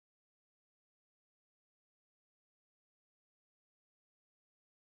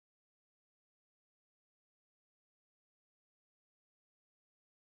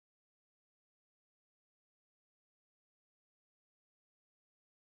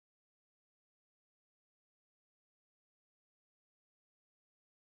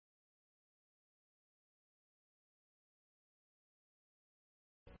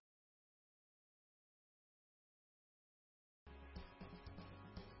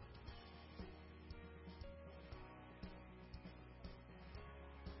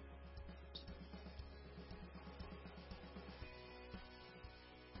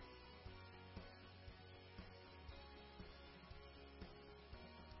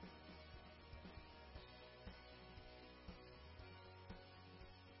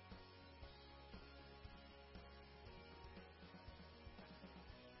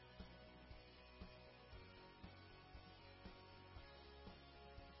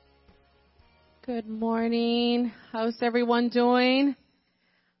Good morning. How's everyone doing?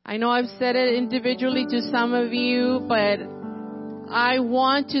 I know I've said it individually to some of you, but I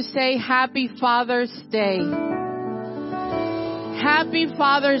want to say Happy Father's Day. Happy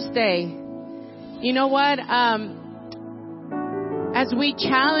Father's Day. You know what? As we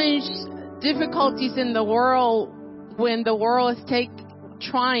challenge difficulties in the world, when the world is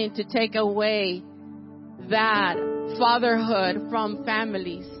trying to take away that fatherhood from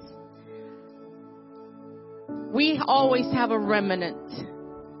families, we always have a remnant.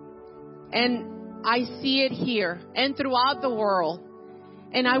 And I see it here and throughout the world.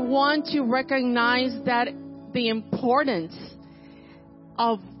 And I want to recognize that the importance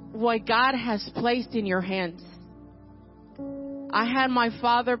of what God has placed in your hands. I had my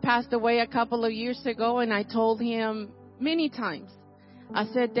father passed away a couple of years ago, and I told him many times, I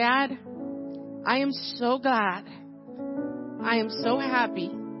said, Dad, I am so glad, I am so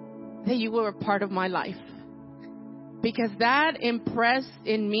happy that you were a part of my life. Because that impressed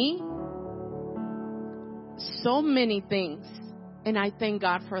in me so many things. And I thank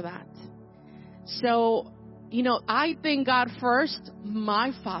God for that. So, I thank God first,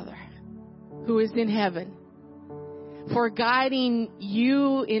 my Father, who is in heaven, for guiding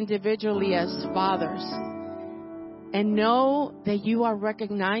you individually as fathers. And know that you are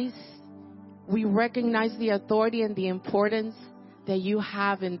recognized. We recognize the authority and the importance that you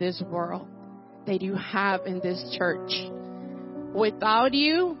have in this world, that you have in this church. Without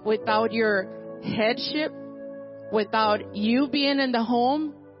you, without your headship, without you being in the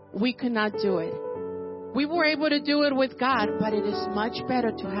home, we could not do it. We were able to do it with God, but it is much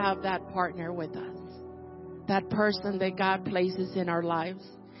better to have that partner with us, that person that God places in our lives.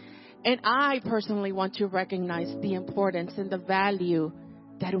 And I personally want to recognize the importance and the value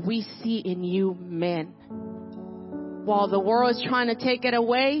that we see in you men. While the world is trying to take it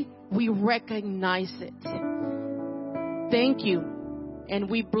away, we recognize it. Thank you. And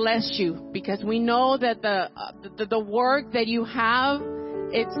we bless you because we know that the work that you have,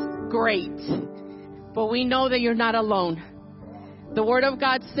 it's great. But we know that you're not alone. The Word of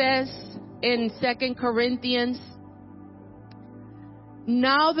God says in 2 Corinthians,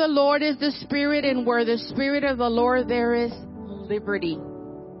 now the Lord is the Spirit, and where the Spirit of the Lord there is liberty.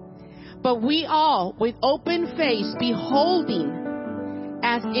 But we all, with open face, beholding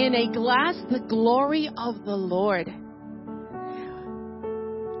as in a glass the glory of the Lord,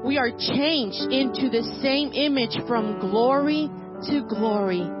 we are changed into the same image from glory to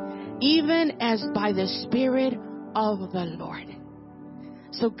glory, even as by the Spirit of the Lord.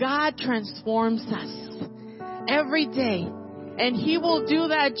 So God transforms us every day, and He will do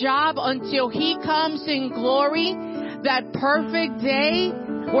that job until He comes in glory, that perfect day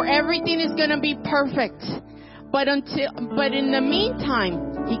where everything is going to be perfect. But in the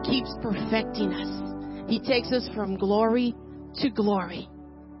meantime, He keeps perfecting us. He takes us from glory to glory.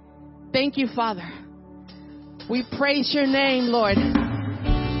 Thank you, Father. We praise your name, Lord.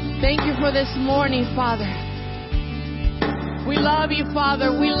 Thank you for this morning, Father. We love you,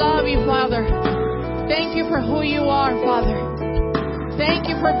 Father. We love you, Father. Thank you for who you are, Father. Thank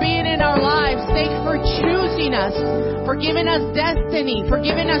you for being in our lives. Thank you for choosing us, for giving us destiny, for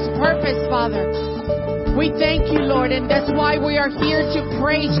giving us purpose, Father. We thank you, Lord, and that's why we are here to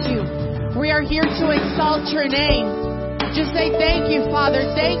praise you. We are here to exalt your name. Just say thank you,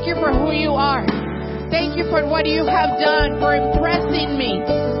 Father. Thank you for who you are. Thank you for what you have done, for impressing me.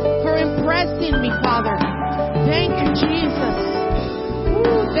 For impressing me, Father. Thank you, Jesus.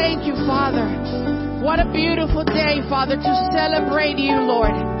 Ooh, thank you, Father. What a beautiful day, Father, to celebrate you,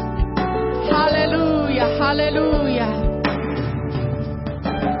 Lord. Hallelujah, hallelujah.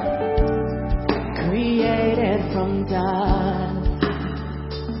 Created from dust,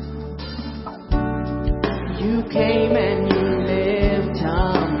 you came and you lived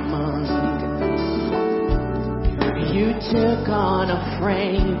among us. You took on a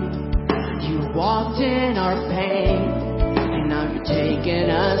frame, you walked in our pain, and now you're taking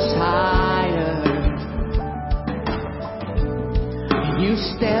us higher. You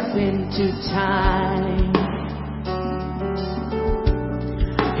step into time,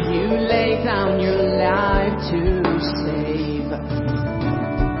 you lay down your life to save.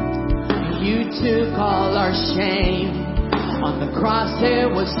 You took all our shame, on the cross it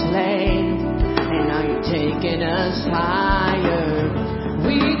was slain, and now you're taking us higher.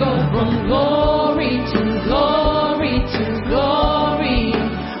 We go from glory to glory to glory.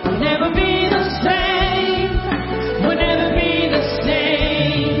 We'll never be the same. We'll never be the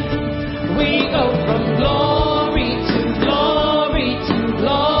same. We go from glory to glory to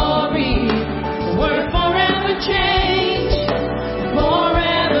glory. We're forever changed.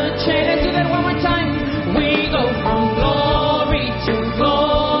 Forever changed. Let's do that one more time.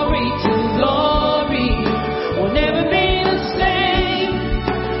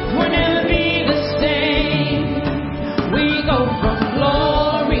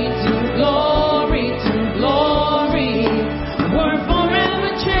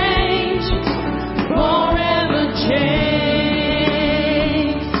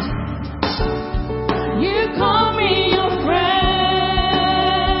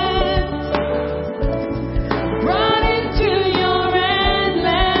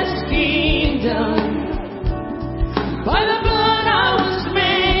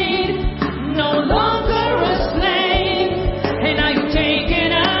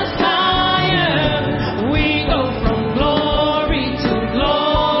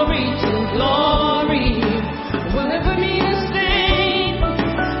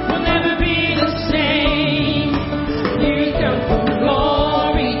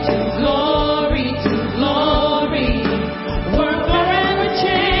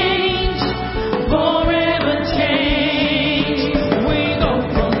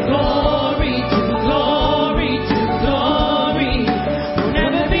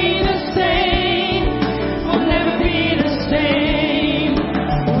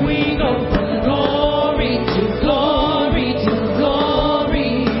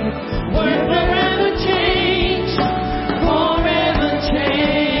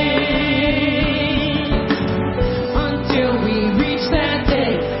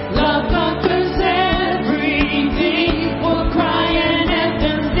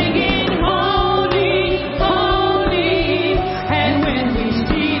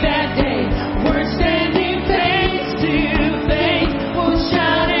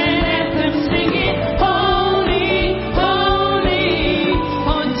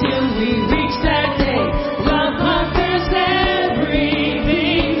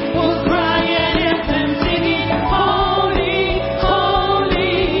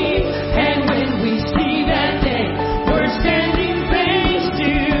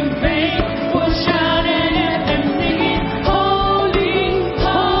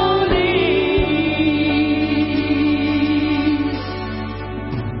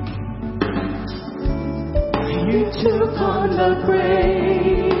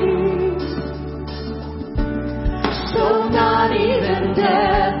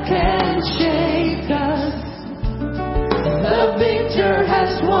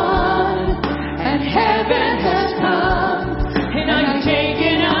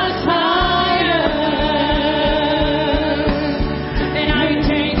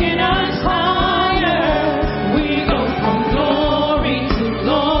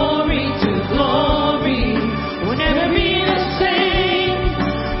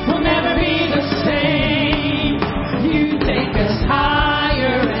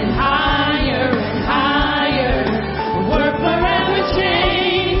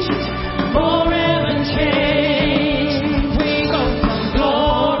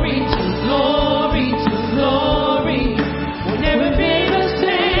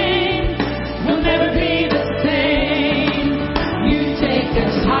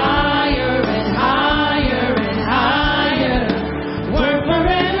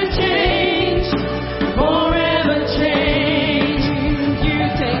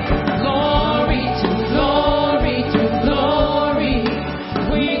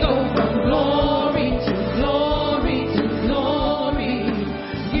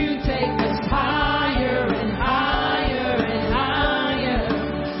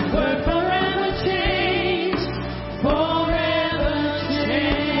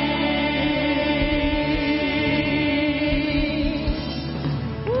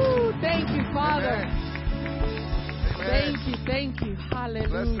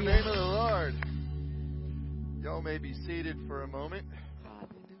 name of the Lord. Y'all may be seated for a moment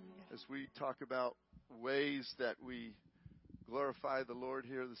as we talk about ways that we glorify the Lord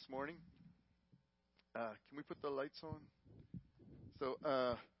here this morning. Can we put the lights on? So,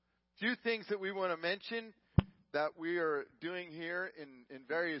 few things that we want to mention that we are doing here in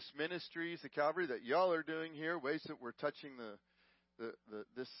various ministries at Calvary, that y'all are doing here, ways that we're touching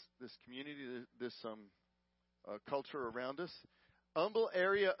this community, this culture around us. Humble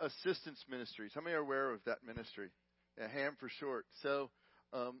Area Assistance Ministries. How many are aware of that ministry? Yeah, HAM for short. So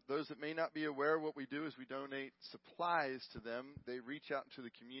those that may not be aware, what we do is we donate supplies to them. They reach out into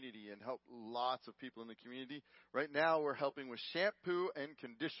the community and help lots of people in the community. Right now we're helping with shampoo and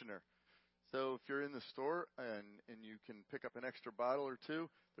conditioner. So if you're in the store and you can pick up an extra bottle or two,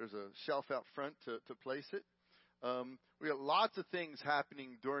 there's a shelf out front to place it. We got lots of things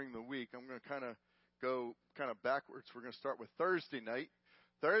happening during the week. I'm going to go backwards. We're going to start with Thursday night.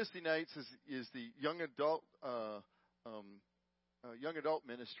 Thursday nights is the young adult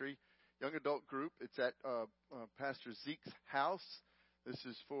ministry, young adult group. It's at Pastor Zeke's house. This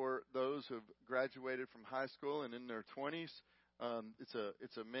is for those who have graduated from high school and in their 20s.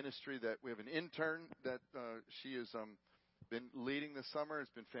 It's a ministry that we have an intern that she has been leading this summer.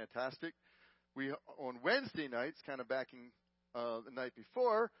 It's been fantastic. We on Wednesday nights, kind of backing the night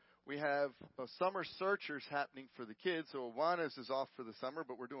before, we have summer searchers happening for the kids. So Awanas is off for the summer,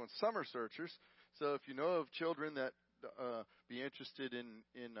 but we're doing summer searchers. So if you know of children that be interested in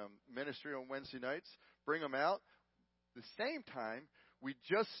ministry on Wednesday nights, bring them out. At the same time, we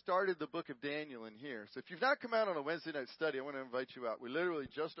just started the book of Daniel in here. So if you've not come out on a Wednesday night study, I want to invite you out. We literally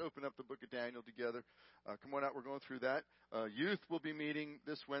just opened up the book of Daniel together. Come on out. We're going through that. Youth will be meeting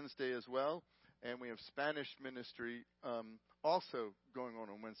this Wednesday as well. And we have Spanish ministry also going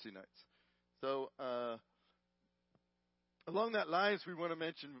on Wednesday nights. So along that lines, we want to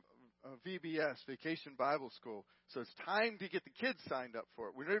mention VBS, Vacation Bible School. So it's time to get the kids signed up for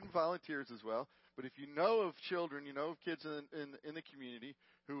it. We're needing volunteers as well. But if you know of children, you know of kids in the community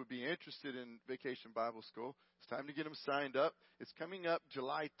who would be interested in Vacation Bible School, it's time to get them signed up. It's coming up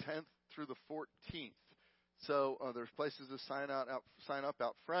July 10th through the 14th. So there's places to sign up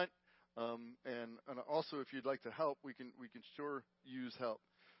out front. And also, if you'd like to help, we can sure use help.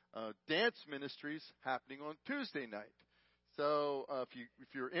 Dance ministries happening on Tuesday night. So if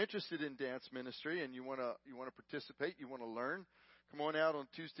you're interested in dance ministry and you want to participate, you want to learn, come on out on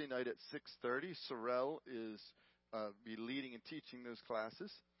Tuesday night at 6:30. Sorrel is be leading and teaching those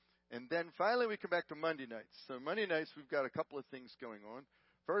classes. And then finally we come back to Monday nights. So Monday nights we've got a couple of things going on.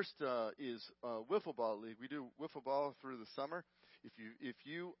 First is Wiffle Ball League. We do Wiffle Ball through the summer. If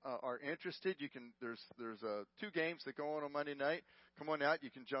you are interested, you can. There's 2 games that go on Monday night. Come on out.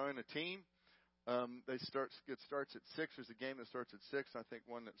 You can join a team. It starts at 6. There's a game that starts at 6. I think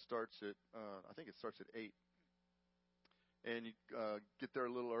one that starts at 8. And you get there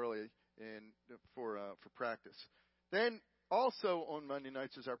a little early and for practice. Then also on Monday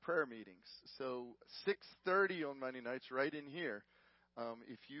nights is our prayer meetings. So 6:30 on Monday nights, right in here.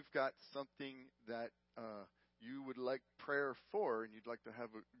 If you've got something that you would like prayer for and you'd like to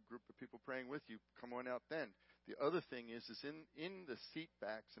have a group of people praying with you, come on out then. The other thing is in the seat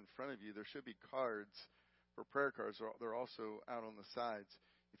backs in front of you, there should be cards for prayer cards. They're also out on the sides.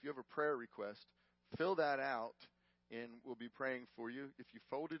 If you have a prayer request, fill that out and we'll be praying for you. If you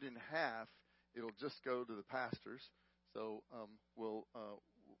fold it in half, it'll just go to the pastors. So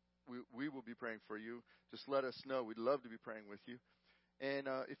we will be praying for you. Just let us know. We'd love to be praying with you. And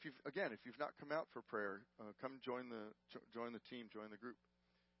if you've not come out for prayer, come join the team, join the group.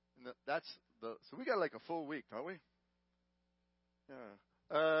 And so we got like a full week, don't we?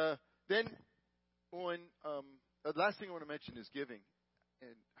 Yeah. Then the last thing I want to mention is giving,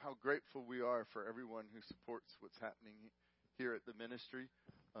 and how grateful we are for everyone who supports what's happening here at the ministry.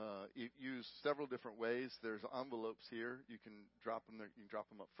 You use several different ways. There's envelopes here. You can drop them there. You can drop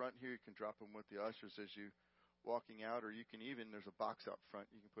them up front here. You can drop them with the ushers as you walking out, or you can there's a box out front.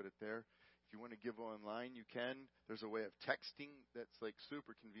 You can put it there. If you want to give online, you can. There's a way of texting that's like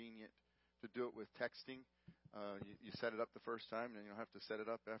super convenient to do it with texting. You set it up the first time, and you don't have to set it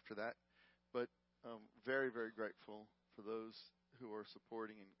up after that. But very, very grateful for those who are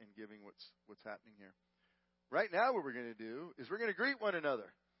supporting and giving what's happening here. Right now what we're going to do is we're going to greet one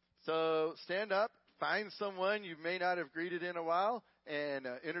another. So stand up, find someone you may not have greeted in a while, and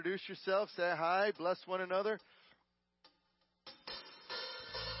introduce yourself, say hi, bless one another.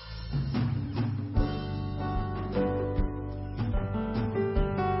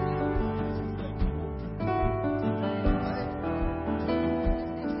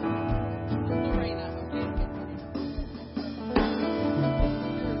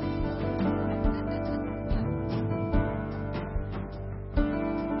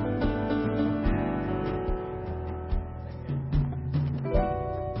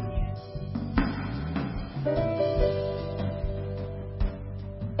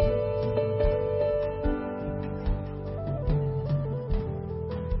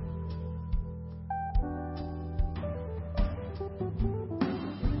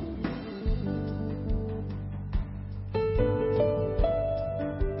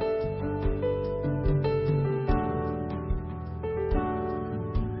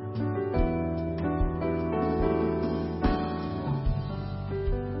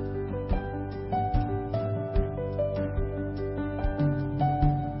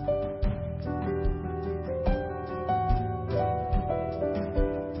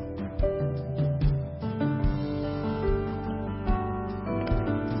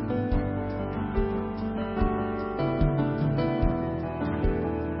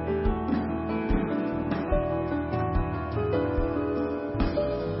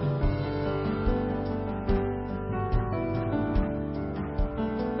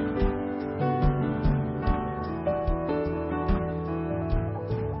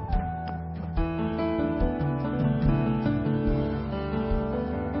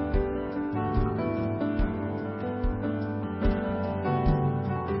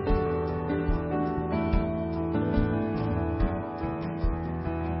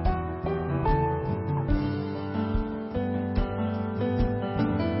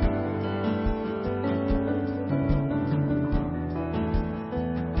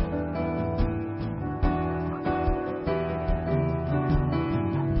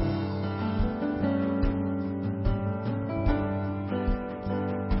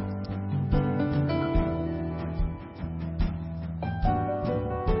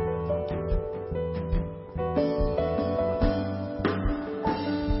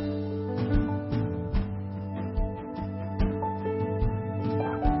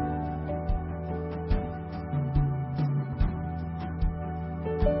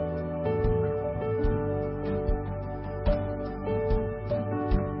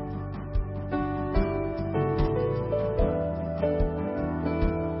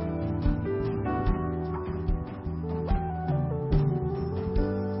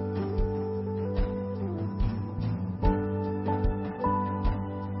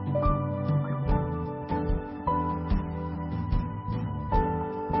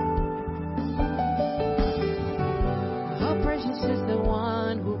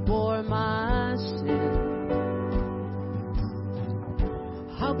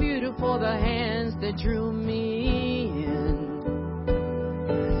 How beautiful the hands that drew me in,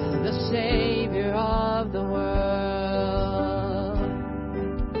 the Savior of the world,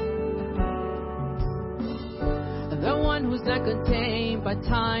 the one who's not contained by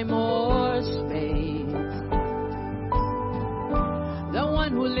time or space, the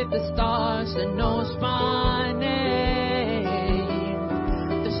one who lit the stars and knows my name,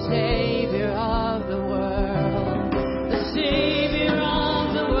 the Savior of the world, the Savior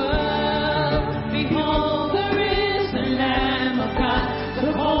of the world. Behold, there is the Lamb of God,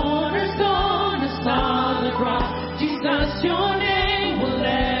 the cornerstone, a solid rock. Jesus, your name will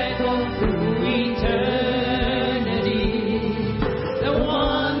echo through eternity. The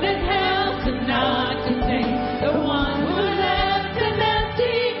one that hell could not contain, the one who left an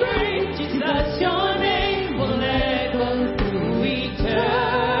empty grave. Jesus, your name will echo through eternity.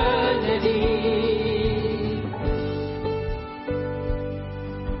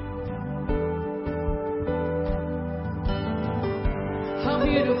 How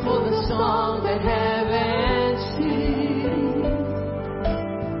beautiful the song that heaven sings,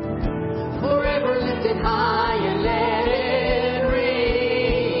 forever lifted high and let it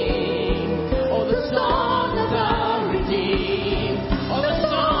ring. Oh, the song of the redeemed. Oh, the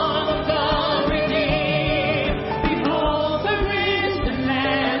song of the redeemed. Behold, there is the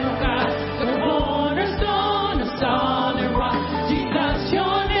Lamb of God, the cornerstone, a solid rock. Jesus,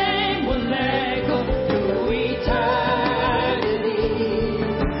 your name will echo through eternity.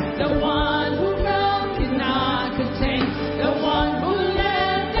 The one who love cannot contain, the one who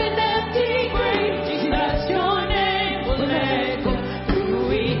left an empty grave. Jesus, your name will echo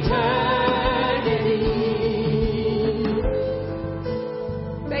through eternity.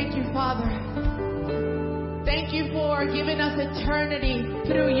 Thank you, Father. Thank you for giving us eternity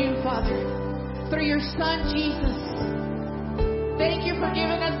through you, Father, through your Son, Jesus. Thank you for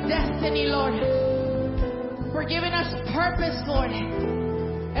giving us destiny, Lord, for giving us purpose, Lord.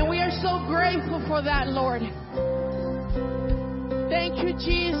 And we are so grateful for that, Lord. Thank you,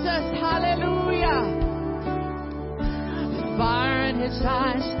 Jesus. Hallelujah. Fire in his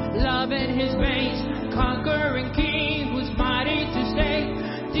eyes, love in his veins, conquering King who's mighty to save.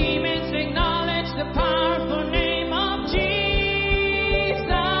 Demons acknowledge the powerful name of Jesus.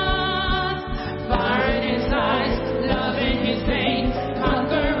 Fire in his eyes, love in his veins,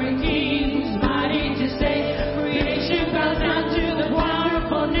 conquering King who's mighty to save. Creation bows down to the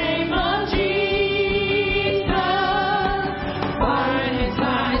powerful name of Jesus. Fire in his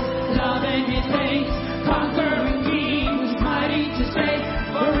eyes, love in his veins, conquering King who's mighty to save.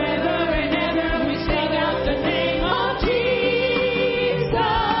 Forever and ever we sing out the name of Jesus.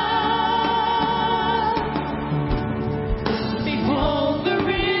 Behold, there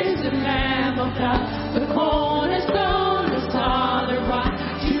is the Lamb of God, the cornerstone, the solid rock.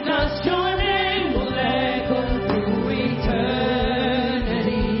 Jesus, your name will echo through eternity.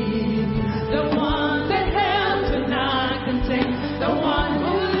 The one that hell could not contain, the one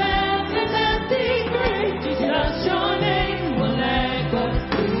who left an empty grave. Jesus, your name will echo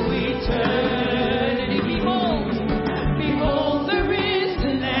through eternity. Behold, there is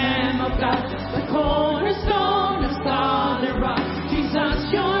the Lamb of God, the cornerstone, the solid rock.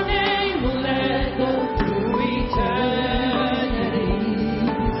 Jesus, your name will echo through eternity.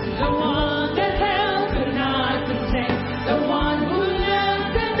 The one that hell could not contain, the one who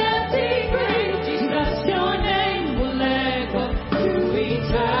left an empty grave. Jesus, your name will echo through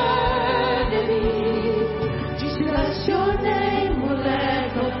eternity. Jesus, your name will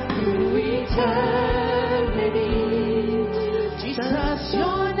echo through eternity. Jesus,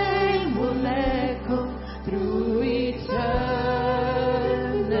 your name will echo through eternity.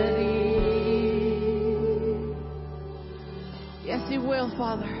 Yes, it will,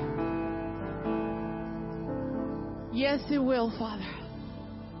 Father. Yes, it will, Father.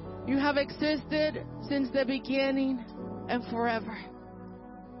 You have existed since the beginning and forever.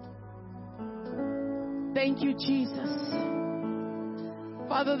 Thank you, Jesus.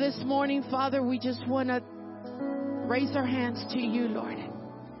 Father, this morning, Father, we just want to raise our hands to you, Lord.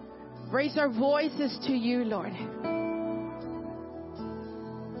 Raise our voices to you, Lord.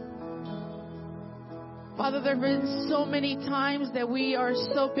 Father, there have been so many times that we are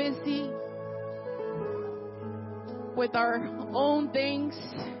so busy with our own things,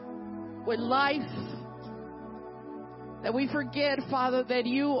 with life, that we forget, Father, that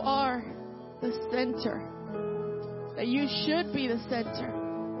you are the center, that you should be the center.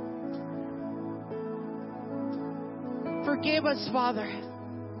 Forgive us, Father,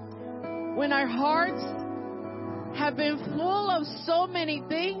 when our hearts have been full of so many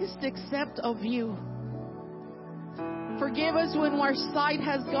things except of you. Forgive us when our sight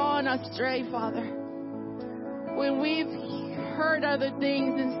has gone astray, Father. When we've heard other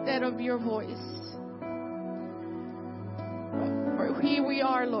things instead of your voice. For here we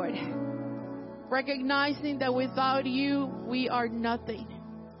are, Lord, recognizing that without you, we are nothing.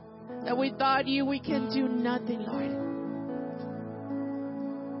 That without you, we can do nothing, Lord.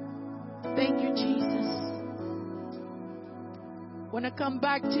 Thank you, Jesus. When I come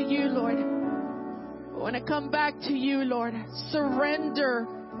back to you, Lord. When I come back to you, Lord, surrendering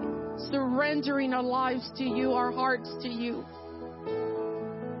our lives to you, our hearts to you.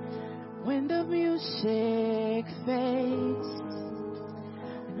 When the music fades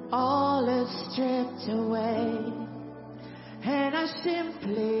and all is stripped away, and I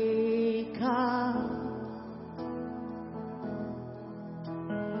simply come,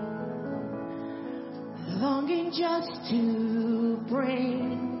 longing just to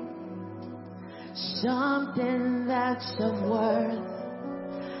bring something that's of worth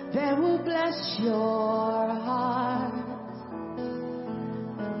that will bless your heart.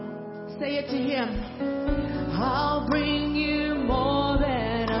 Say it to him. I'll bring you more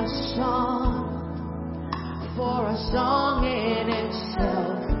than a song, for a song in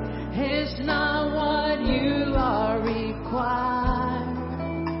itself is not what you are required.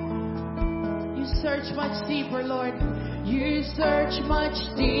 You search much deeper, Lord. You search much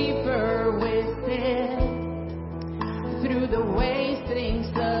deeper within. Through the way things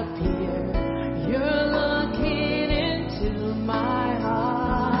appear, you're looking into my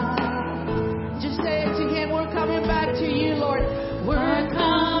heart. Just say it to him. We're coming back to you, Lord. We're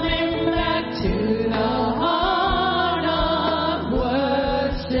coming back to the heart of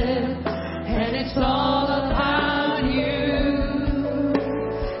worship. And it's all about you.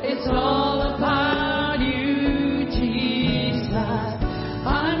 It's all about you, Jesus.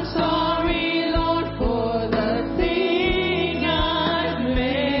 I'm sorry, Lord, for the thing I've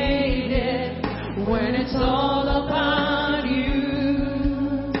made it. When it's all about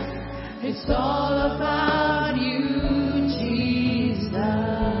you, it's all about you, Jesus.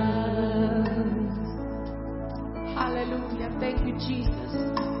 Hallelujah. Thank you, Jesus.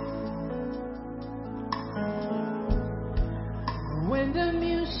 When the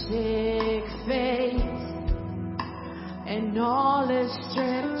music fades and all is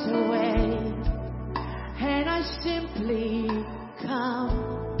stripped away, and I simply come,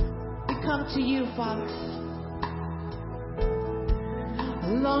 we come to you, Father,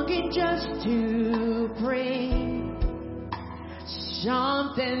 longing just to bring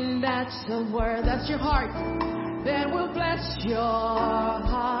something that's a word, that's your heart, that will bless your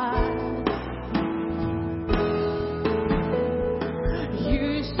heart.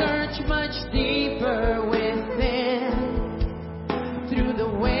 You search much deeper within. Through the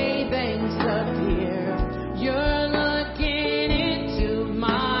way things appear, you're looking into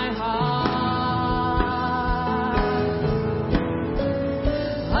my heart.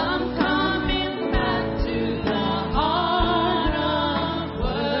 I'm coming back to the heart of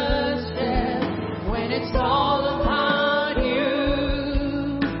worship. When it's all about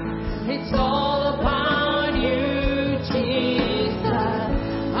you, it's all about you, Jesus.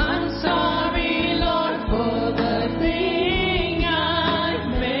 I'm sorry, Lord, for the thing I've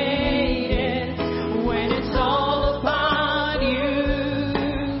made it. When it's all about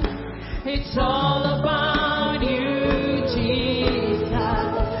you, it's all about you, Jesus.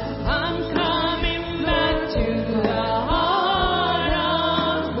 I'm coming back to the heart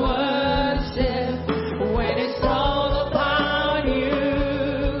of worship. When it's all about you,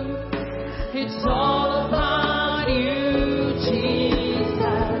 it's all about you, Jesus.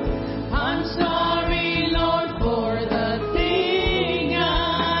 I'm sorry, Lord, for the thing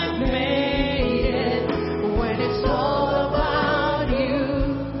I've made it. When it's all about you,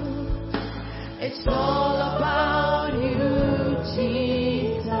 it's all about you,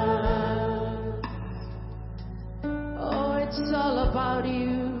 Jesus. Oh, it's all about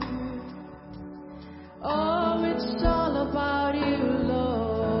you. Oh, it's all about you, Lord.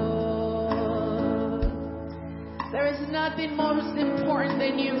 There is nothing most important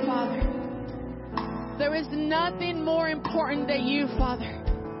than you, Father. There is nothing more important than you, Father.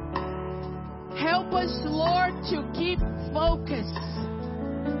 Help us, Lord, to keep focus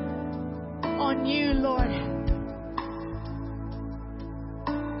on you, Lord.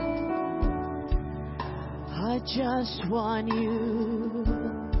 I just want you,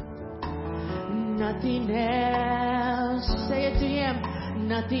 nothing else. Say it to him.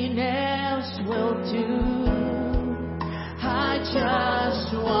 Nothing else will do. I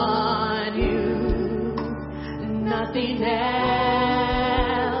just want you, nothing else,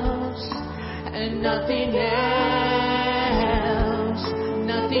 and nothing else.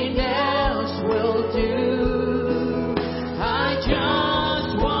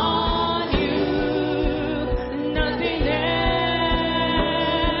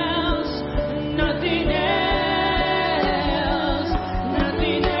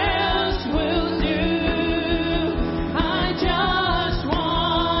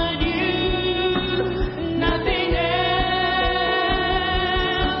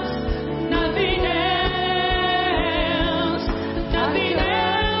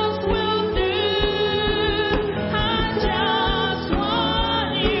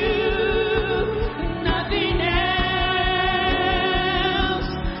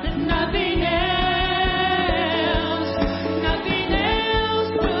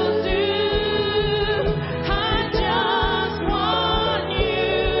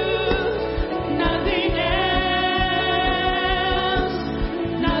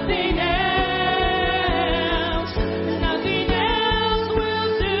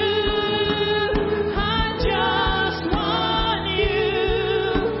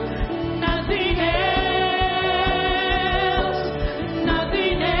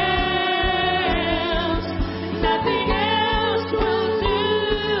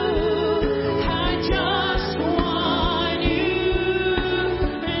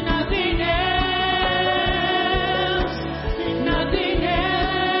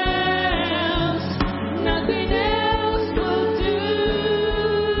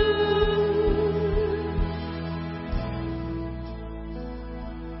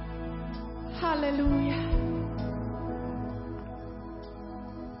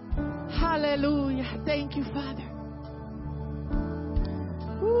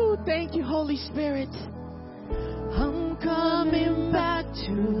 Thank you, Holy Spirit. I'm coming back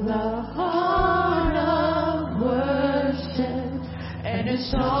to the heart of worship, and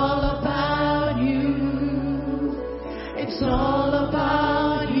it's all about you. It's all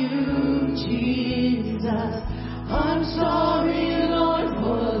about you, Jesus. I'm sorry, Lord,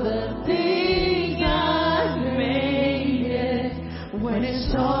 for the things I've made it. When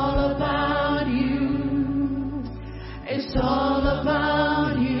it's all about you, it's all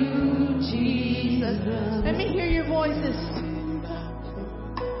about you, Jesus. Let me hear your voices.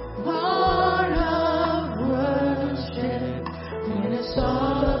 Heart of worship, when it's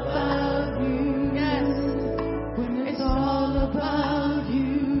all about you. Yes, when it's all about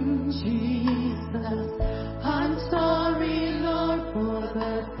you, Jesus. I'm sorry, Lord, for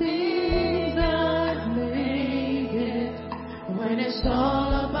the things I've made it. When it's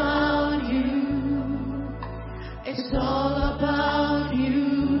all about you, it's all about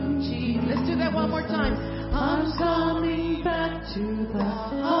you, Jesus. Let's do that one more time. I'm coming back to the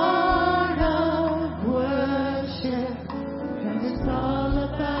heart of worship, and it's all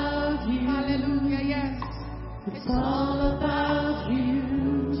about you. Hallelujah, yes. It's all about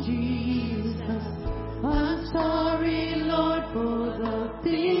you, Jesus. I'm sorry, Lord, for the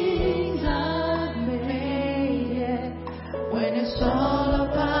things I've made it. When it's all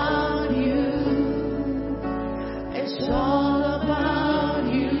about you, it's all about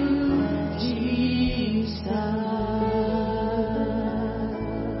you, Jesus.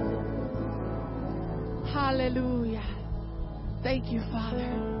 Hallelujah. Thank you, Father.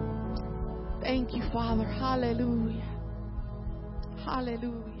 Thank you, Father. Hallelujah.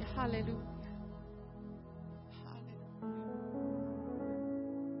 Hallelujah. Hallelujah.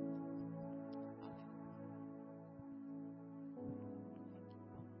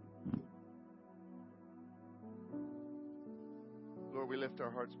 Lord, we lift our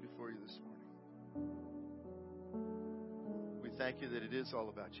hearts before you this morning. We thank you that it is all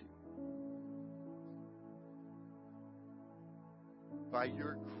about you. By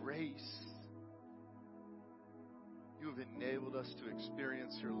your grace, you have enabled us to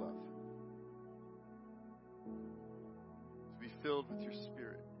experience your love, to be filled with your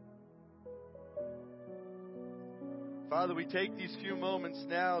Spirit. Father, we take these few moments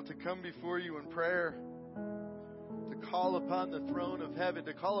now to come before you in prayer, to call upon the throne of heaven,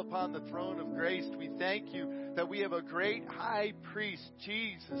 to call upon the throne of grace. We thank you that we have a great high priest,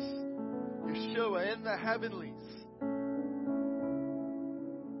 Jesus, Yeshua, in the heavenlies.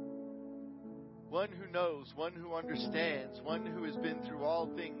 One who knows, one who understands, one who has been through all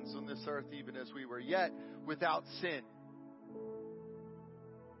things on this earth, even as we were, yet without sin.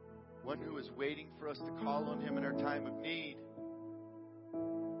 One who is waiting for us to call on him in our time of need.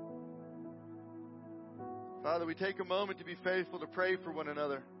 Father, we take a moment to be faithful to pray for one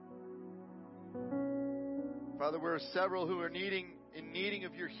another. Father, there are several who are in needing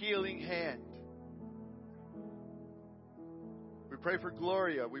of your healing hand. We pray for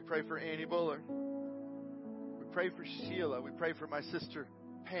Gloria. We pray for Annie Buller. We pray for Sheila. We pray for my sister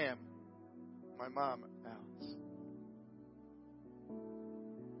Pam, my mom Alice,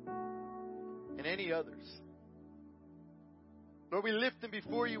 and any others. Lord, we lift them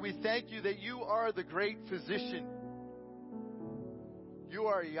before you. We thank you that you are the great physician. You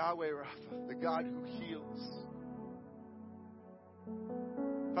are Yahweh Rapha, the God who heals.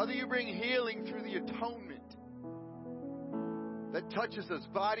 Father, you bring healing through the atonement that touches us,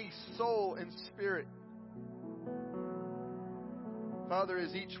 body, soul, and spirit. Father,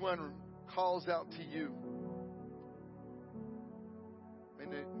 as each one calls out to you, may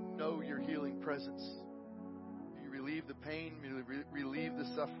they know your healing presence. May you relieve the pain, may you relieve the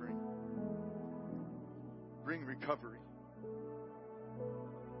suffering. Bring recovery.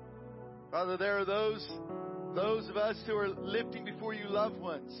 Father, there are those of us who are lifting before you loved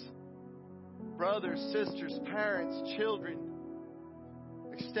ones, brothers, sisters, parents, children,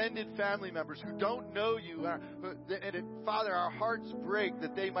 extended family members who don't know you. Father, our hearts break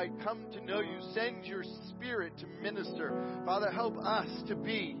that they might come to know you. Send your Spirit to minister. Father, help us to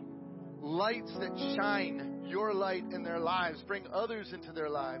be lights that shine your light in their lives. Bring others into their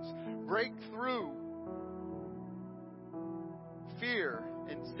lives. Break through fear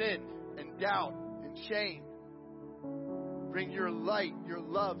and sin and doubt and shame. Bring your light, your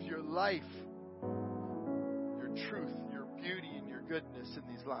love, your life, your truth, your beauty, and your goodness in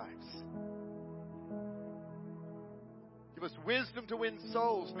these lives. Give us wisdom to win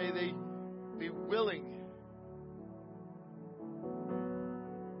souls. May they be willing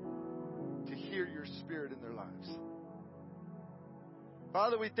to hear your Spirit in their lives.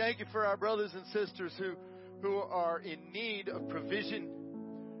 Father, we thank you for our brothers and sisters who are in need of provision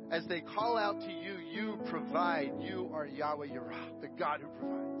As they call out to you, you provide. You are Yahweh Yireh, the God who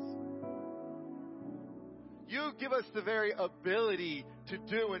provides. You give us the very ability to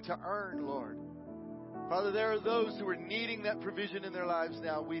do and to earn, Lord. Father, there are those who are needing that provision in their lives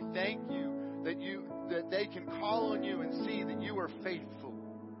now. We thank you that they can call on you and see that you are faithful.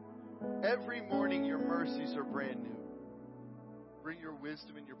 Every morning your mercies are brand new. Bring your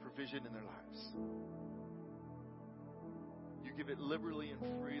wisdom and your provision in their lives. You give it liberally and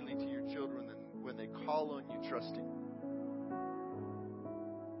freely to your children when they call on you, trusting.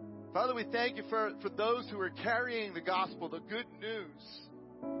 Father, we thank you for those who are carrying the gospel, the good news.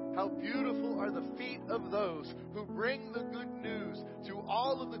 How beautiful are the feet of those who bring the good news to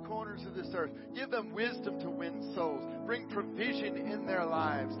all of the corners of this earth. Give them wisdom to win souls. Bring provision in their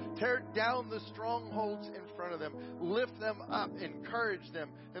lives. Tear down the strongholds in front of them. Lift them up. Encourage them.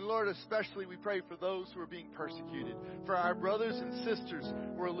 And Lord, especially we pray for those who are being persecuted. For our brothers and sisters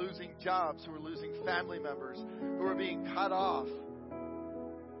who are losing jobs, who are losing family members, who are being cut off,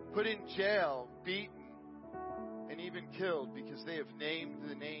 put in jail, beaten, and even killed because they have named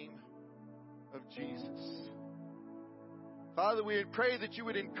the name of Jesus. Father, we pray that you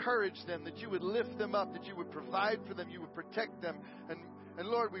would encourage them, that you would lift them up, that you would provide for them, you would protect them. And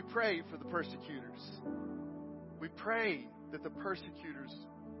Lord, we pray for the persecutors. We pray that the persecutors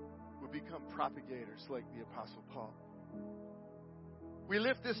would become propagators like the Apostle Paul. We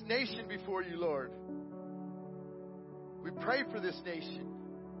lift this nation before you, Lord. We pray for this nation.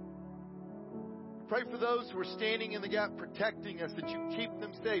 Pray for those who are standing in the gap, protecting us, that you keep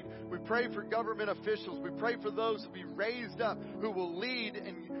them safe. We pray for government officials. We pray for those who will be raised up, who will lead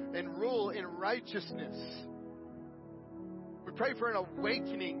and rule in righteousness. We pray for an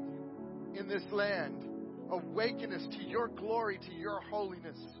awakening in this land. Awaken us to your glory, to your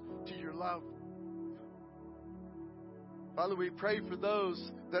holiness, to your love. Father, we pray for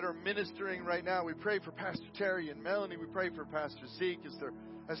those that are ministering right now. We pray for Pastor Terry and Melanie. We pray for Pastor Zeke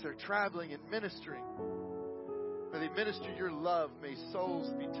as they're traveling and ministering. May they minister your love. May souls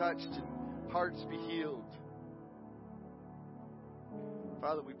be touched and hearts be healed.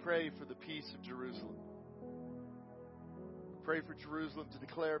 Father, we pray for the peace of Jerusalem. We pray for Jerusalem to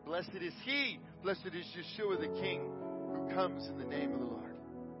declare, blessed is He, blessed is Yeshua the King, who comes in the name of the Lord.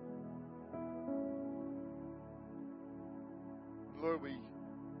 Lord, we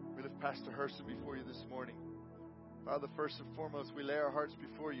lift Pastor Herson before you this morning. Father, first and foremost, we lay our hearts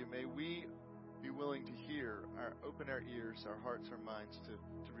before you. May we be willing to hear, open our ears, our hearts, our minds to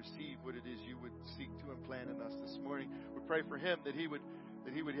receive what it is you would seek to implant in us this morning. We pray for him that he would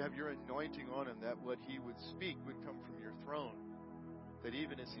have your anointing on him, that what he would speak would come from your throne. That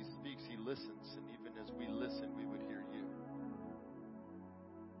even as he speaks, he listens, and even as we listen, we would hear you.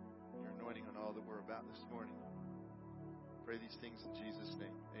 Your anointing on all that we're about this morning. Pray these things in Jesus'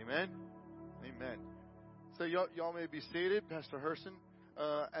 name. Amen. Amen. So y'all may be seated. Pastor Herson,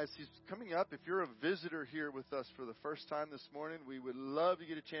 as he's coming up, if you're a visitor here with us for the first time this morning, we would love to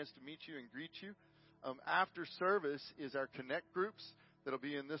get a chance to meet you and greet you. After service is our Connect groups that'll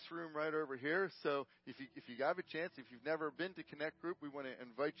be in this room right over here. So if you have a chance, if you've never been to Connect group, we want to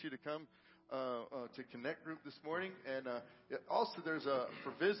invite you to come to Connect group this morning. And also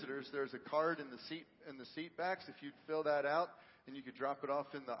for visitors, there's a card in the seat backs. If you'd fill that out, and you could drop it off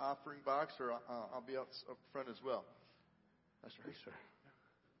in the offering box, or I'll be up front as well. That's right, sir.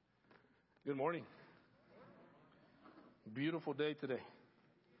 Good morning. Beautiful day today.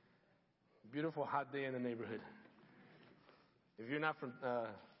 Beautiful hot day in the neighborhood. If you're not from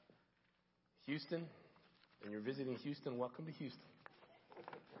Houston and you're visiting Houston, welcome to Houston.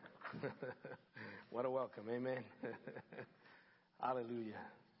 What a welcome. Amen. Hallelujah.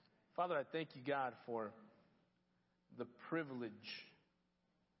 Father, I thank you, God, for the privilege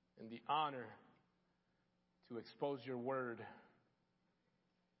and the honor to expose your word.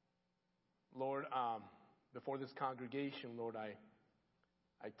 Lord, before this congregation, Lord, I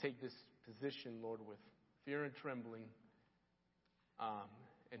take this position, Lord, with fear and trembling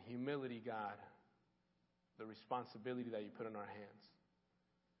and humility, God, the responsibility that you put in our hands.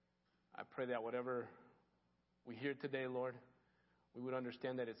 I pray that whatever we hear today, Lord, we would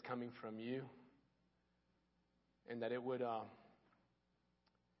understand that it's coming from you, and that it would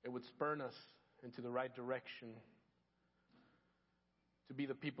spur us into the right direction to be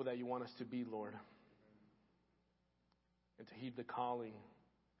the people that you want us to be, Lord, and to heed the calling,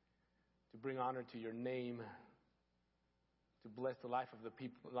 to bring honor to your name, to bless the lives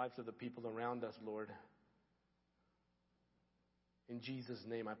of the people around us, Lord. In Jesus'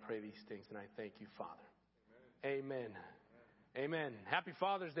 name, I pray these things, and I thank you, Father. Amen. Amen. Amen. Happy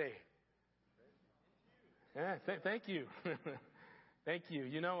Father's Day. Yeah, thank you. Thank you.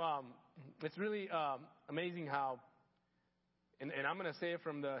 You know, it's really amazing how, and I'm going to say it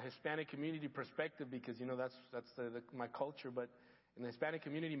from the Hispanic community perspective because, you know, that's my culture. But in the Hispanic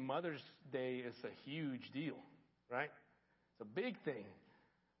community, Mother's Day is a huge deal, right? It's a big thing.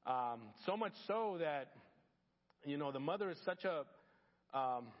 So much so that, you know, the mother is such a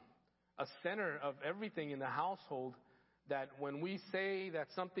center of everything in the household that when we say that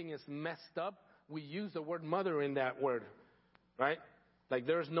something is messed up, we use the word mother in that word, right? Like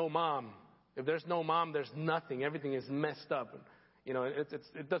there's no mom. If there's no mom, there's nothing. Everything is messed up. You know,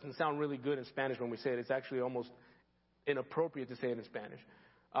 it doesn't sound really good in Spanish when we say it. It's actually almost inappropriate to say it in Spanish.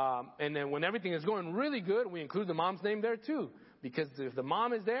 And then when everything is going really good, we include the mom's name there too. Because if the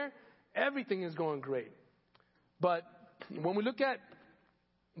mom is there, everything is going great. But when we look at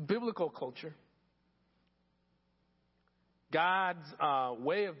biblical culture, God's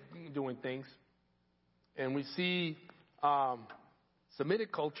way of doing things, and we see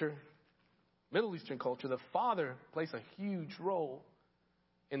Semitic culture, Middle Eastern culture, the father plays a huge role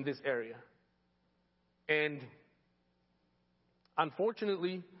in this area. And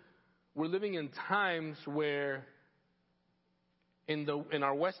unfortunately, we're living in times where in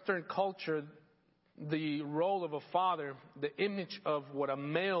our Western culture, the role of a father, the image of what a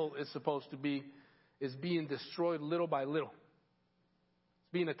male is supposed to be, is being destroyed little by little.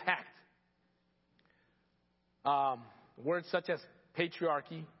 It's being attacked. Words such as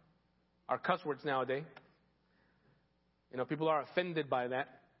patriarchy are cuss words nowadays. You know, people are offended by that.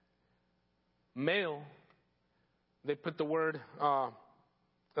 Male, they put the word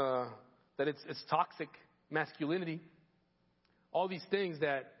that it's toxic masculinity. All these things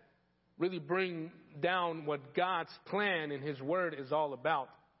that really bring down what God's plan and His Word is all about.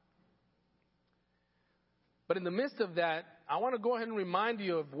 But in the midst of that, I want to go ahead and remind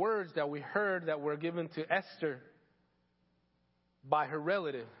you of words that we heard that were given to Esther by her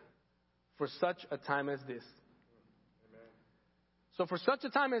relative for such a time as this. Amen. So for such a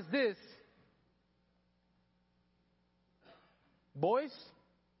time as this, boys,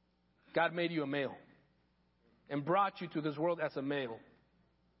 God made you a male and brought you to this world as a male.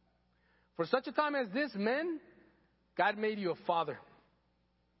 For such a time as this, men, God made you a father.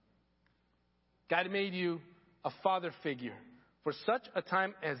 God made you a father figure for such a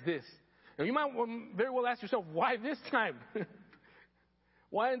time as this. And you might very well ask yourself, why this time?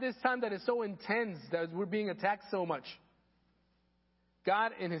 Why in this time that is so intense, that we're being attacked so much?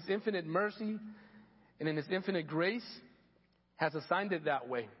 God, in His infinite mercy and in His infinite grace, has assigned it that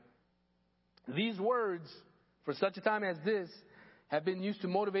way. These words, for such a time as this, have been used to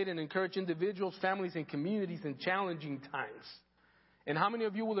motivate and encourage individuals, families, and communities in challenging times. And how many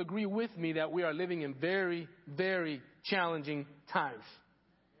of you will agree with me that we are living in very, very challenging times?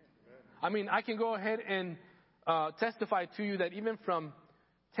 I mean, I can go ahead and testify to you that even from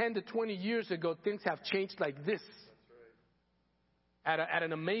 10 to 20 years ago, things have changed like this at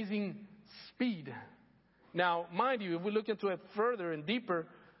an amazing speed. Now, mind you, if we look into it further and deeper,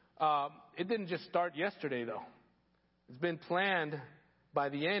 it didn't just start yesterday, though. It's been planned by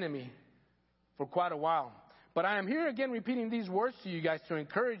the enemy for quite a while. But I am here again repeating these words to you guys to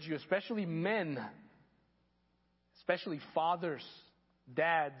encourage you, especially men, especially fathers,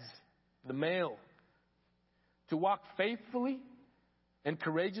 dads, the male, to walk faithfully and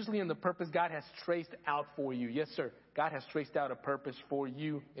courageously in the purpose God has traced out for you. Yes, sir. God has traced out a purpose for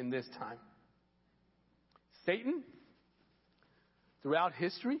you in this time. Satan, throughout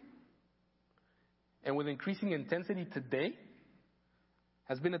history, and with increasing intensity today,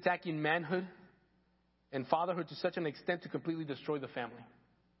 has been attacking manhood and fatherhood to such an extent to completely destroy the family.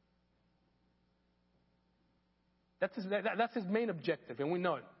 That's his main objective, and we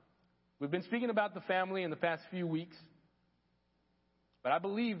know it. We've been speaking about the family in the past few weeks, but I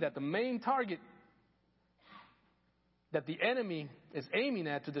believe that the main target that the enemy is aiming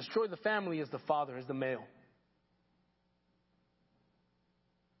at to destroy the family is the father, is the male.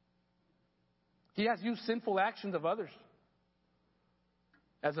 He has used sinful actions of others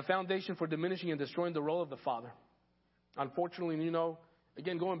as a foundation for diminishing and destroying the role of the father. Unfortunately, you know,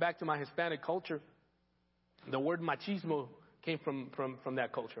 again, going back to my Hispanic culture, the word machismo came from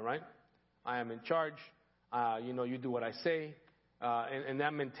that culture, right? I am in charge. You do what I say. And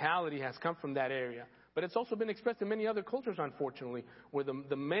that mentality has come from that area. But it's also been expressed in many other cultures, unfortunately, where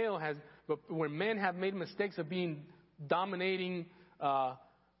the male where men have made mistakes of being dominating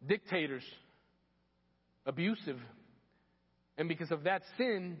dictators, abusive. And because of that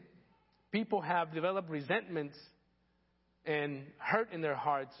sin, people have developed resentments and hurt in their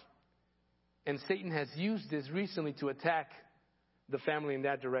hearts. And Satan has used this recently to attack the family in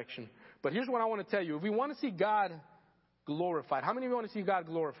that direction. But here's what I want to tell you. If we want to see God glorified. How many of you want to see God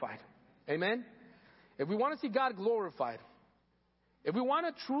glorified? Amen? If we want to see God glorified, if we want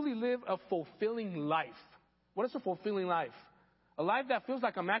to truly live a fulfilling life, what is a fulfilling life? A life that feels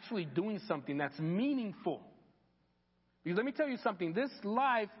like I'm actually doing something that's meaningful. Because let me tell you something, this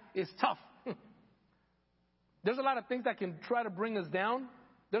life is tough. There's a lot of things that can try to bring us down.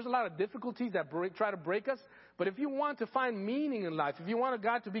 There's a lot of difficulties that try to break us. But if you want to find meaning in life, if you want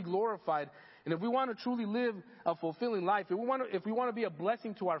God to be glorified, and if we want to truly live a fulfilling life, if we want to be a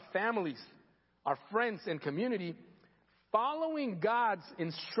blessing to our families, our friends, and community, following God's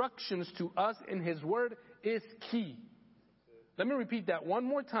instructions to us in His Word is key. Let me repeat that one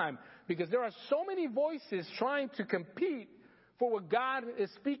more time, because there are so many voices trying to compete for what God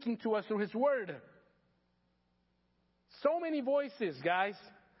is speaking to us through His Word. So many voices, guys.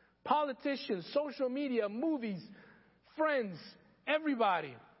 Politicians, social media, movies, friends,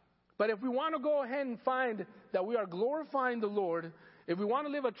 everybody. But if we want to go ahead and find that we are glorifying the Lord, if we want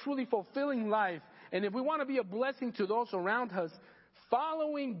to live a truly fulfilling life, and if we want to be a blessing to those around us,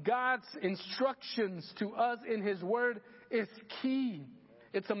 following God's instructions to us in His Word is key.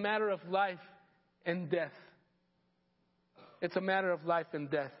 It's a matter of life and death. It's a matter of life and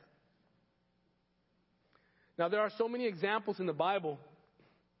death. Now, there are so many examples in the Bible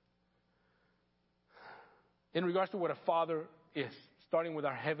in regards to what a father is, starting with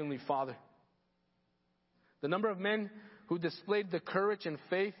our Heavenly Father. The number of men who displayed the courage and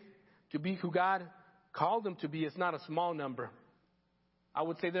faith to be who God called them to be is not a small number. I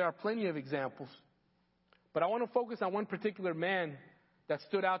would say there are plenty of examples. But I want to focus on one particular man that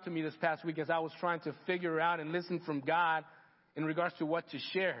stood out to me this past week as I was trying to figure out and listen from God in regards to what to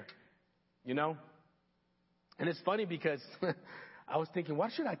share, you know. And it's funny because I was thinking,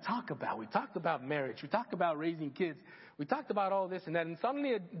 what should I talk about? We talked about marriage. We talked about raising kids. We talked about all this and that. And suddenly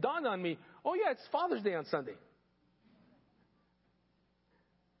it dawned on me, oh, yeah, it's Father's Day on Sunday.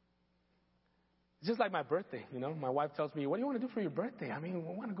 It's just like my birthday, you know. My wife tells me, what do you want to do for your birthday? I mean,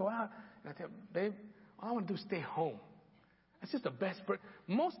 we want to go out. And I tell her, babe, all I want to do is stay home. That's just the best birthday.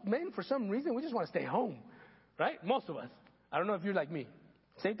 Most men, for some reason, we just want to stay home, right? Most of us. I don't know if you're like me.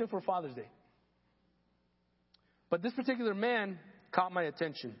 Same thing for Father's Day. But this particular man caught my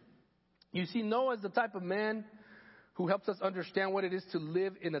attention. You see, Noah is the type of man who helps us understand what it is to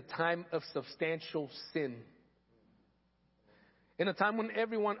live in a time of substantial sin. In a time when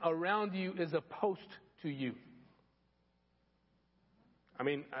everyone around you is opposed to you. I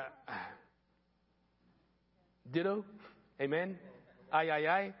mean, ditto, amen,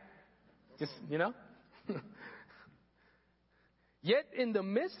 aye. Just, you know. Yet in the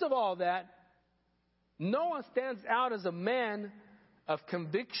midst of all that, Noah stands out as a man of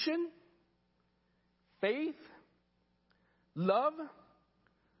conviction, faith, love,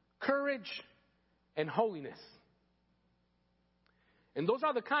 courage, and holiness. And those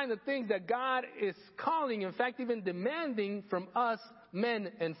are the kind of things that God is calling, in fact, even demanding from us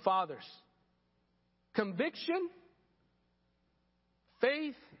men and fathers. Conviction,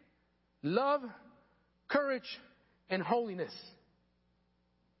 faith, love, courage, and holiness.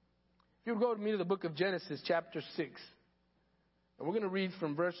 If you would go with me to the book of Genesis, chapter 6. And we're going to read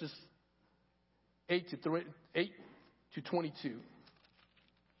from verses 8 to 22.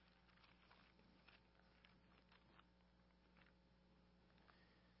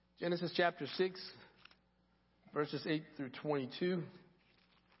 Genesis chapter 6, verses 8 through 22.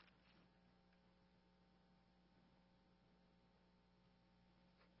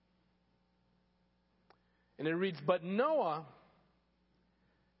 And it reads, But Noah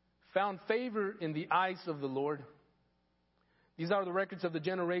found favor in the eyes of the Lord. These are the records of the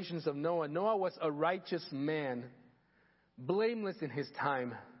generations of Noah. Noah was a righteous man, blameless in his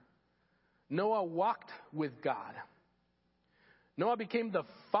time. Noah walked with God. Noah became the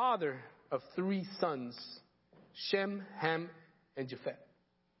father of 3 sons, Shem, Ham, and Japheth.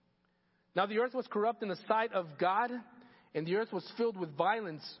 Now the earth was corrupt in the sight of God, and the earth was filled with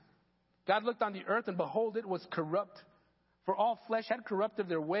violence. God looked on the earth, and behold, it was corrupt, for all flesh had corrupted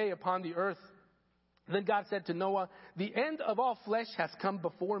their way upon the earth. Then God said to Noah, The end of all flesh has come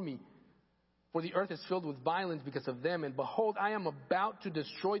before me, for the earth is filled with violence because of them, and behold, I am about to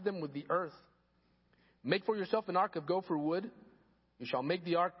destroy them with the earth. Make for yourself an ark of gopher wood. You shall make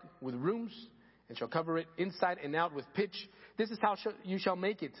the ark with rooms, and shall cover it inside and out with pitch. This is how you shall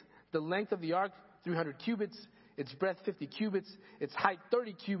make it. The length of the ark, 300 cubits. Its breadth, 50 cubits. Its height,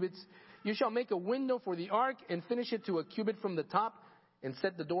 30 cubits. You shall make a window for the ark, and finish it to a cubit from the top, and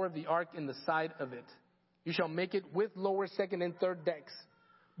set the door of the ark in the side of it. You shall make it with lower, second, and third decks.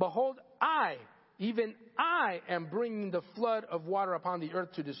 Behold, I, even I, am bringing the flood of water upon the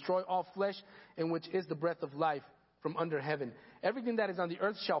earth to destroy all flesh, in which is the breath of life. from under heaven. Everything that is on the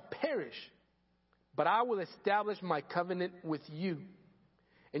earth shall perish, but I will establish my covenant with you.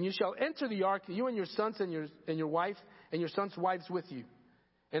 And you shall enter the ark, you and your sons and your wife, and your sons' wives with you.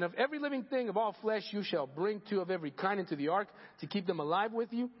 And of every living thing of all flesh you shall bring 2 of every kind into the ark to keep them alive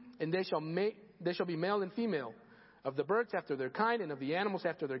with you, and they shall be male and female. Of the birds after their kind, and of the animals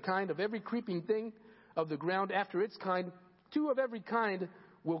after their kind, of every creeping thing of the ground after its kind, 2 of every kind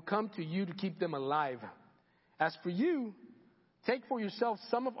will come to you to keep them alive. As for you, take for yourself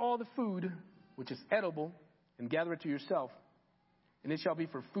some of all the food which is edible, and gather it to yourself, and it shall be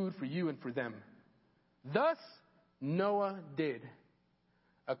for food for you and for them. Thus Noah did,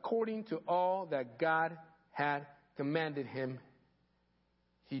 according to all that God had commanded him,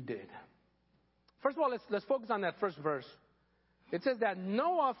 he did. First of all, let's focus on that first verse. It says that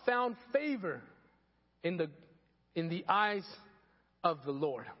Noah found favor in the eyes of the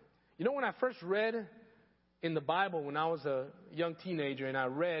Lord. You know, when I first read in the Bible when I was a young teenager, and I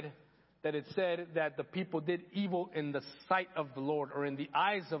read that it said that the people did evil in the sight of the Lord, or in the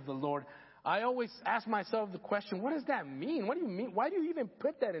eyes of the Lord, I always ask myself the question, what does that mean? What do you mean? Why do you even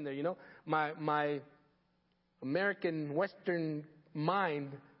put that in there? You know, my American Western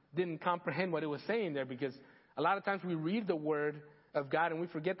mind didn't comprehend what it was saying there, because a lot of times we read the word of God and we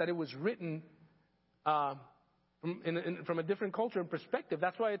forget that it was written from a different culture and perspective.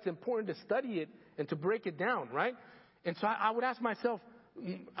 That's why it's important to study it and to break it down, right? And so I would ask myself,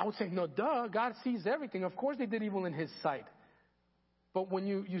 I would say, no, duh, God sees everything. Of course they did evil in his sight. But when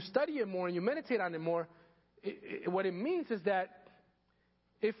you study it more and you meditate on it more, what it means is that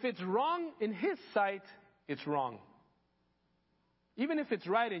if it's wrong in his sight, it's wrong. Even if it's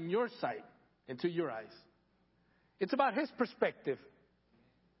right in your sight and to your eyes. It's about his perspective.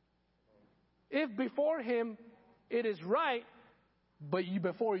 If before him it is right, but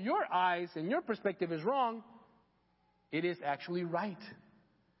before your eyes and your perspective is wrong, it is actually right.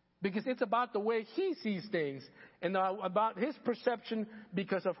 Because it's about the way he sees things and about his perception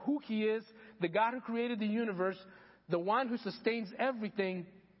because of who he is, the God who created the universe, the one who sustains everything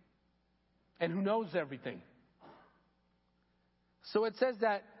and who knows everything. So it says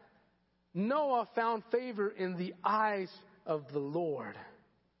that Noah found favor in the eyes of the Lord.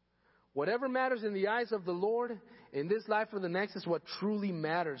 Whatever matters in the eyes of the Lord in this life or the next is what truly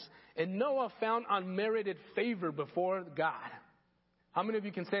matters. And Noah found unmerited favor before God. How many of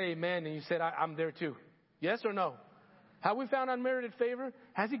you can say amen and you said, I'm there too? Yes or no? Have we found unmerited favor?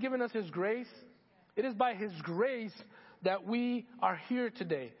 Has he given us his grace? It is by his grace that we are here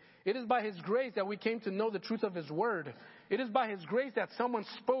today. It is by his grace that we came to know the truth of his word. It is by his grace that someone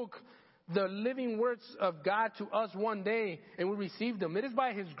spoke the living words of God to us one day and we received them. It is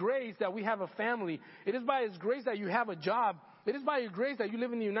by his grace that we have a family. It is by his grace that you have a job. It is by his grace that you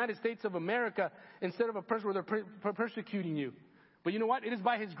live in the United States of America instead of a place where they're persecuting you. But you know what? It is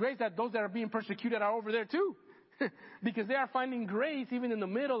by his grace that those that are being persecuted are over there too. Because they are finding grace even in the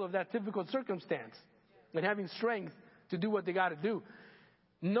middle of that difficult circumstance and having strength to do what they got to do.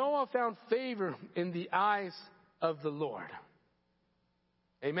 Noah found favor in the eyes of the Lord.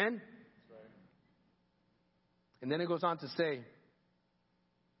 Amen? And then it goes on to say,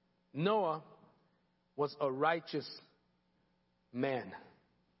 Noah was a righteous man.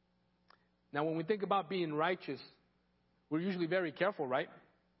 Now, when we think about being righteous, we're usually very careful, right?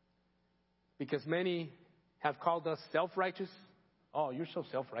 Because many have called us self-righteous. Oh, you're so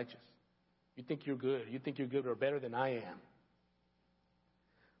self-righteous. You think you're good. You think you're good or better than I am.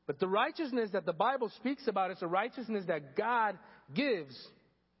 But the righteousness that the Bible speaks about is a righteousness that God gives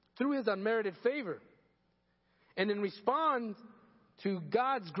through his unmerited favor. And in response to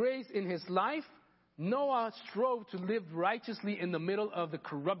God's grace in his life, Noah strove to live righteously in the middle of the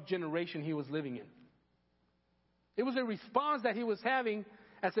corrupt generation he was living in. It was a response that he was having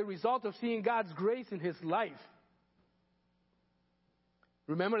as a result of seeing God's grace in his life.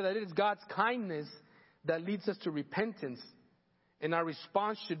 Remember that it is God's kindness that leads us to repentance, and our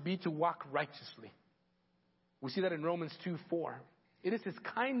response should be to walk righteously. We see that in Romans 2:4. It is his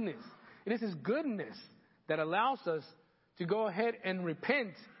kindness, it is his goodness that allows us to go ahead and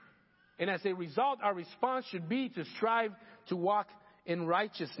repent. And as a result, our response should be to strive to walk in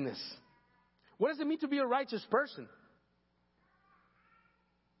righteousness. What does it mean to be a righteous person?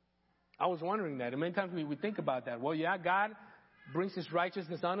 I was wondering that. And many times we think about that. Well, yeah, God brings his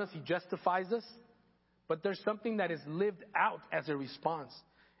righteousness on us. He justifies us. But there's something that is lived out as a response.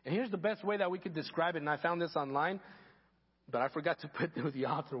 And here's the best way that we could describe it. And I found this online, but I forgot to put who the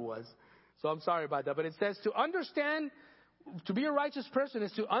author was. So I'm sorry about that. But it says to understand, to be a righteous person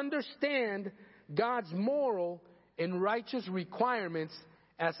is to understand God's moral and righteous requirements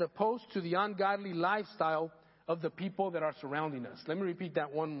as opposed to the ungodly lifestyle of the people that are surrounding us. Let me repeat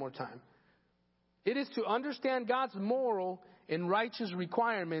that one more time. It is to understand God's moral and righteous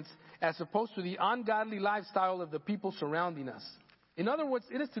requirements as opposed to the ungodly lifestyle of the people surrounding us. In other words,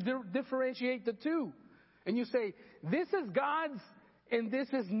 it is to differentiate the two. And you say, this is God's and this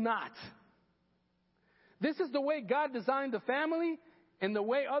is not. This is the way God designed the family, and the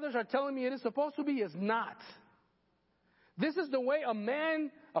way others are telling me it is supposed to be is not. This is the way a man,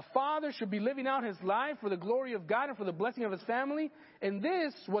 a father, should be living out his life for the glory of God and for the blessing of his family. And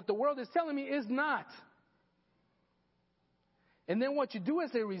this, what the world is telling me, is not. And then what you do as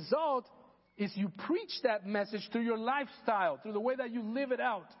a result is you preach that message through your lifestyle, through the way that you live it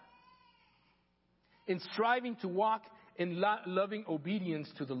out, in striving to walk in loving obedience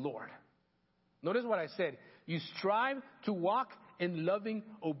to the Lord. Notice what I said. You strive to walk in loving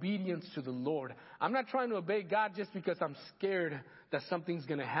obedience to the Lord. I'm not trying to obey God just because I'm scared that something's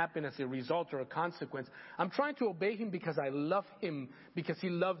going to happen as a result or a consequence. I'm trying to obey Him because I love Him, because He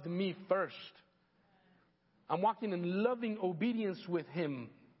loved me first. I'm walking in loving obedience with Him.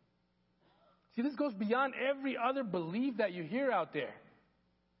 See, this goes beyond every other belief that you hear out there.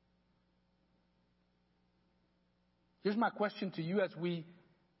 Here's my question to you as we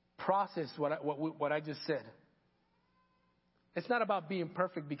process what I just said. It's not about being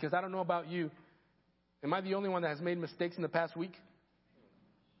perfect, because I don't know about you. Am I the only one that has made mistakes in the past week?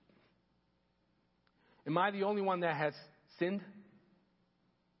 Am I the only one that has sinned?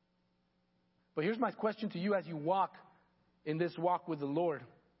 But here's my question to you as you walk in this walk with the Lord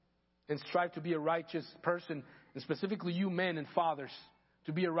and strive to be a righteous person, and specifically you men and fathers,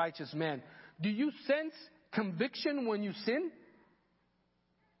 to be a righteous man. Do you sense conviction when you sin?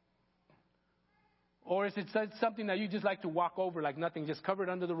 Or is it something that you just like to walk over like nothing, just covered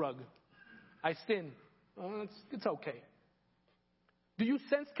under the rug? I sin. Oh, it's okay. Do you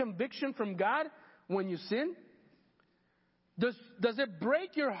sense conviction from God when you sin? Does it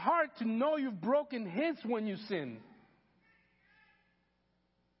break your heart to know you've broken His when you sin?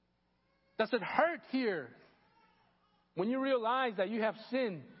 Does it hurt here when you realize that you have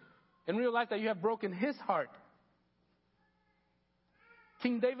sinned and realize that you have broken His heart?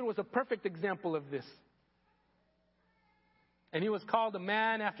 King David was a perfect example of this. And he was called a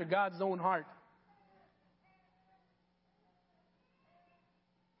man after God's own heart.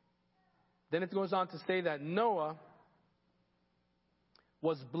 Then it goes on to say that Noah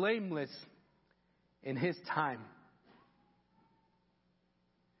was blameless in his time.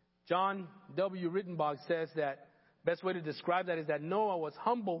 John W. Rittenbach says that best way to describe that is that Noah was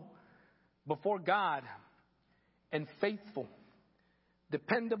humble before God and faithful,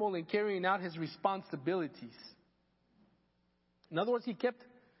 dependable in carrying out his responsibilities. In other words, he kept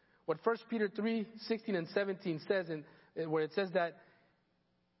what 1 Peter 3:16 and 17 says, where it says that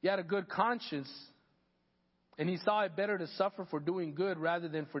he had a good conscience and he saw it better to suffer for doing good rather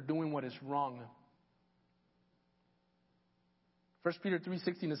than for doing what is wrong. 1 Peter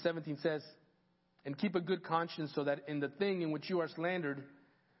 3:16 and 17 says, and keep a good conscience so that in the thing in which you are slandered,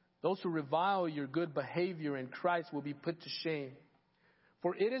 those who revile your good behavior in Christ will be put to shame.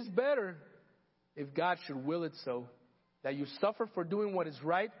 For it is better, if God should will it so, that you suffer for doing what is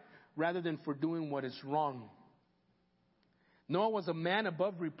right rather than for doing what is wrong. Noah was a man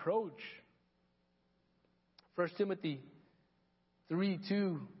above reproach. 1 Timothy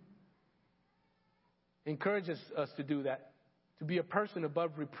 3:2 encourages us to do that, to be a person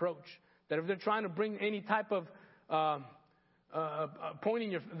above reproach. That if they're trying to bring any type of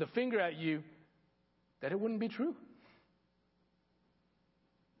pointing the finger at you, that it wouldn't be true.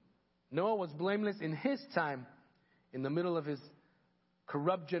 Noah was blameless in his time, in the middle of his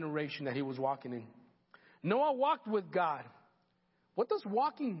corrupt generation that he was walking in. Noah walked with God. What does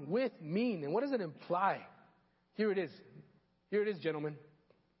walking with mean, and what does it imply? Here it is. Here it is, gentlemen.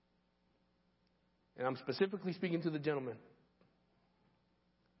 And I'm specifically speaking to the gentlemen.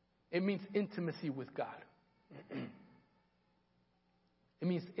 It means intimacy with God. It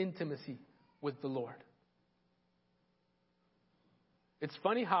means intimacy with the Lord. It's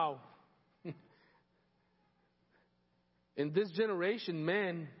funny how in this generation,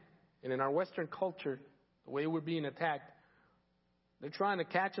 men, and in our Western culture, the way we're being attacked, they're trying to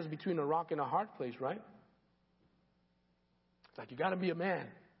catch us between a rock and a hard place, right? It's like, you got to be a man.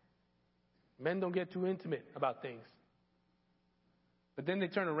 Men don't get too intimate about things. But then they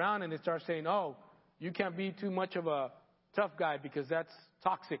turn around and they start saying, oh, you can't be too much of a tough guy because that's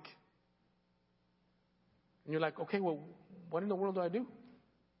toxic. And you're like, okay, well, what in the world do I do?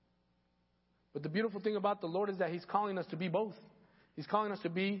 But the beautiful thing about the Lord is that He's calling us to be both. He's calling us to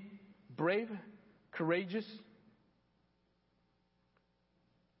be brave, courageous,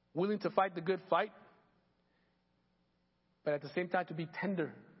 willing to fight the good fight, but at the same time to be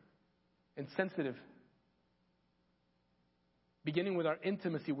tender and sensitive, beginning with our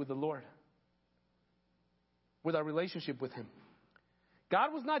intimacy with the Lord, with our relationship with Him.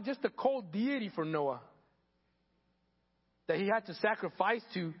 God was not just a cold deity for Noah that he had to sacrifice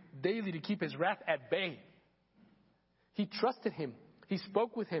to daily to keep his wrath at bay. He trusted Him. He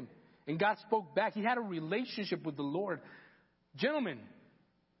spoke with Him, and God spoke back. He had a relationship with the Lord. Gentlemen,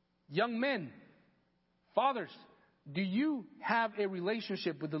 young men, fathers, do you have a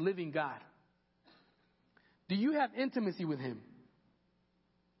relationship with the living God? Do you have intimacy with Him?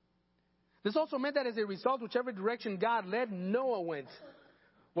 This also meant that as a result, whichever direction God led, Noah went.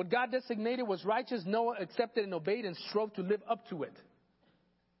 What God designated was righteous, Noah accepted and obeyed and strove to live up to it.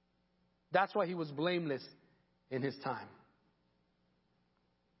 That's why he was blameless in his time.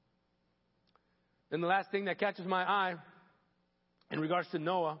 Then the last thing that catches my eye in regards to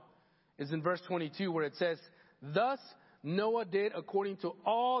Noah is in verse 22, where it says, "Thus Noah did according to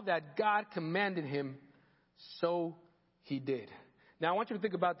all that God commanded him, so he did." Now I want you to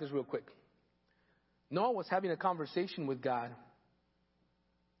think about this real quick. Noah was having a conversation with God,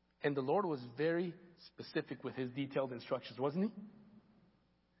 and the Lord was very specific with His detailed instructions, wasn't He?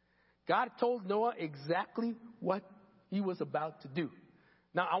 God told Noah exactly what he was about to do.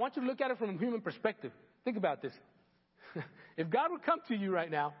 Now, I want you to look at it from a human perspective. Think about this. If God would come to you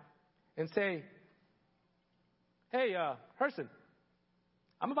right now and say, "Hey, Herson,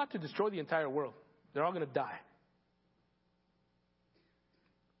 I'm about to destroy the entire world. They're all going to die."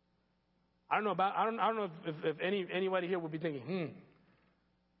 I don't know if anybody here would be thinking,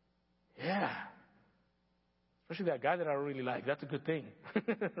 yeah, especially that guy that I really like. That's a good thing,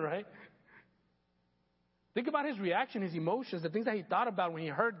 right? Think about his reaction, his emotions, the things that he thought about when he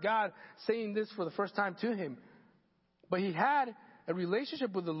heard God saying this for the first time to him. But he had a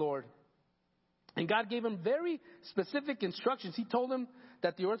relationship with the Lord, and God gave him very specific instructions. He told him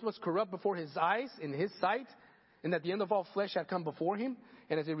that the earth was corrupt before his eyes, in his sight, and that the end of all flesh had come before him.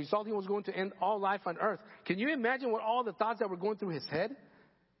 And as a result, he was going to end all life on earth. Can you imagine what all the thoughts that were going through his head?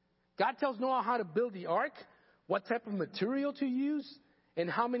 God tells Noah how to build the ark, what type of material to use, and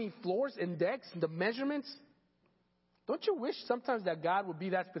how many floors and decks, and the measurements. Don't you wish sometimes that God would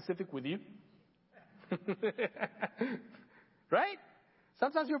be that specific with you? Right?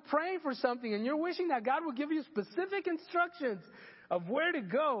 Sometimes you're praying for something and you're wishing that God will give you specific instructions of where to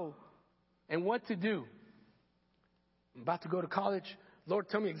go and what to do. I'm about to go to college. Lord,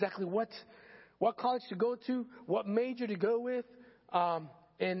 tell me exactly what college to go to, what major to go with,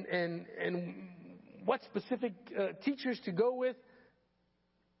 and what specific teachers to go with.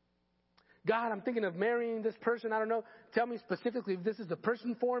 God, I'm thinking of marrying this person. I don't know. Tell me specifically if this is the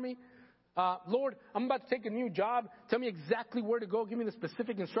person for me. Lord, I'm about to take a new job. Tell me exactly where to go. Give me the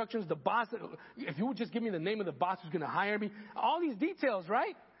specific instructions. The boss, if you would just give me the name of the boss who's going to hire me. All these details,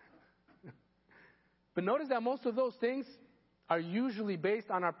 right? But notice that most of those things are usually based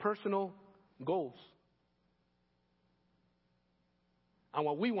on our personal goals, on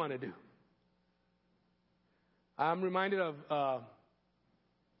what we want to do. I'm reminded of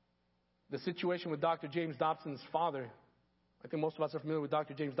the situation with Dr. James Dobson's father. I think most of us are familiar with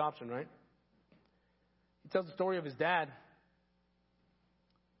Dr. James Dobson, right? He tells the story of his dad,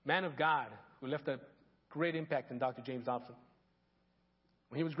 man of God, who left a great impact in Dr. James Dobson.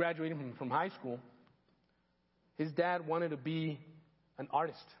 When he was graduating from high school, his dad wanted to be an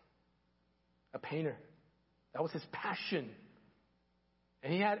artist, a painter. That was his passion.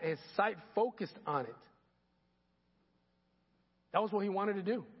 And he had his sight focused on it. That was what he wanted to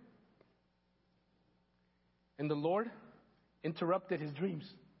do. And the Lord interrupted his dreams.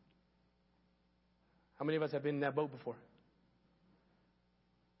 How many of us have been in that boat before?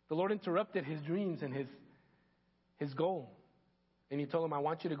 The Lord interrupted his dreams and his goal. And he told him, I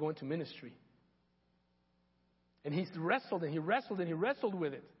want you to go into ministry. And he wrestled and he wrestled and he wrestled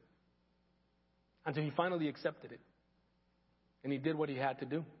with it until he finally accepted it. And he did what he had to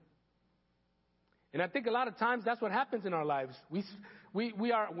do. And I think a lot of times that's what happens in our lives.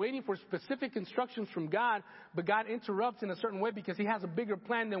 We are waiting for specific instructions from God, but God interrupts in a certain way because He has a bigger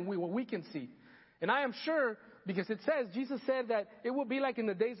plan than what we can see. And I am sure, because it says, Jesus said that it will be like in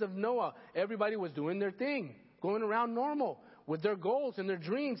the days of Noah. Everybody was doing their thing, going around normal with their goals and their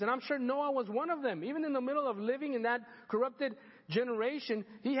dreams. And I'm sure Noah was one of them. Even in the middle of living in that corrupted generation,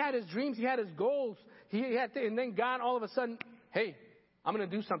 he had his dreams, he had his goals. And then God all of a sudden, hey, I'm going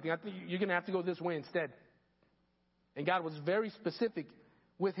to do something. I think you're going to have to go this way instead. And God was very specific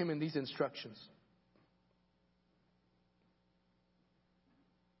with him in these instructions.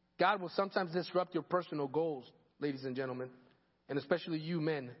 God will sometimes disrupt your personal goals, ladies and gentlemen, and especially you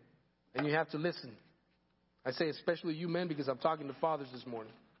men, and you have to listen. I say especially you men because I'm talking to fathers this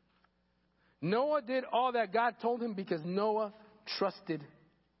morning. Noah did all that God told him because Noah trusted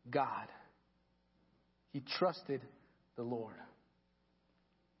God. He trusted the Lord.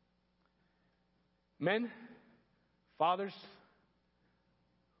 Men, fathers,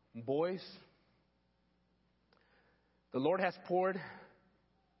 boys, the Lord has poured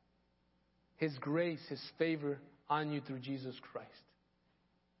His grace, His favor on you through Jesus Christ.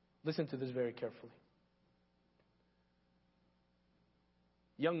 Listen to this very carefully.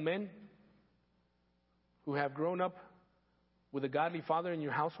 Young men who have grown up with a godly father in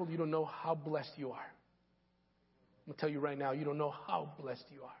your household, you don't know how blessed you are. I'm going to tell you right now, you don't know how blessed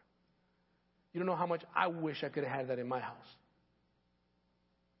you are. You don't know how much I wish I could have had that in my house.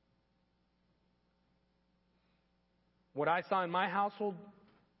 What I saw in my household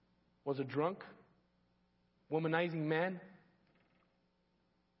was a drunk, womanizing man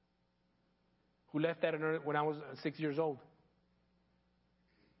who left that on earth when I was 6 years old.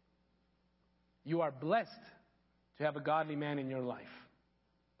 You are blessed to have a godly man in your life.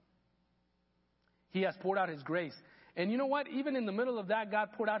 He has poured out His grace. And you know what? Even in the middle of that, God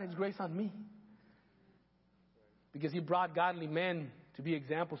poured out His grace on me. Because He brought godly men to be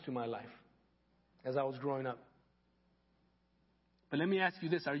examples to my life as I was growing up. But let me ask you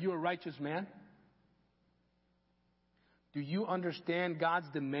this. Are you a righteous man? Do you understand God's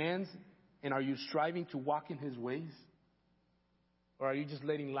demands? And are you striving to walk in His ways? Or are you just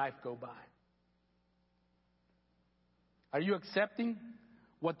letting life go by? Are you accepting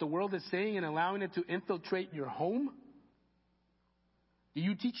what the world is saying and allowing it to infiltrate your home? Do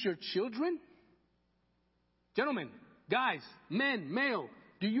you teach your children? Gentlemen, guys, men, male,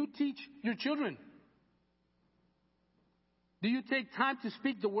 do you teach your children? Do you take time to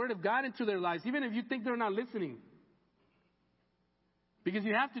speak the word of God into their lives, even if you think they're not listening? Because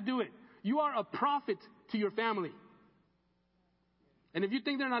you have to do it. You are a prophet to your family. And if you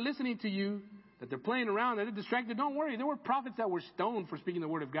think they're not listening to you, that they're playing around, that they're distracted, don't worry. There were prophets that were stoned for speaking the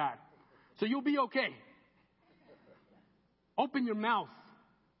word of God. So you'll be okay. Open your mouth.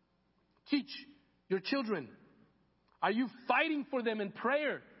 Teach your children. Are you fighting for them in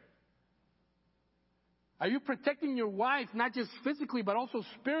prayer? Are you protecting your wife, not just physically, but also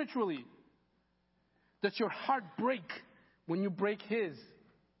spiritually? Does your heart break when you break his?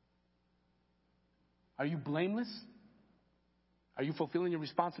 Are you blameless? Are you fulfilling your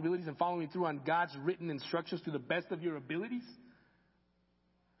responsibilities and following through on God's written instructions to the best of your abilities?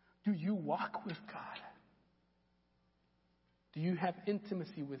 Do you walk with God? Do you have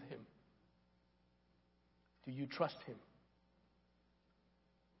intimacy with Him? Do you trust Him?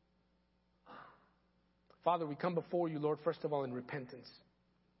 Father, we come before you, Lord, first of all, in repentance.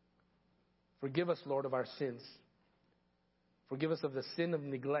 Forgive us, Lord, of our sins. Forgive us of the sin of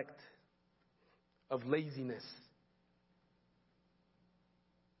neglect, of laziness.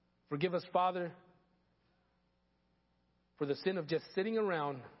 Forgive us, Father, for the sin of just sitting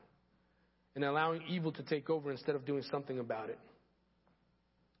around and allowing evil to take over instead of doing something about it.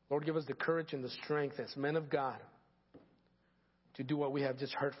 Lord, give us the courage and the strength as men of God to do what we have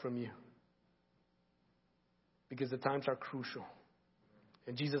just heard from you. Because the times are crucial.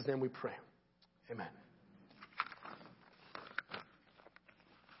 In Jesus' name we pray. Amen.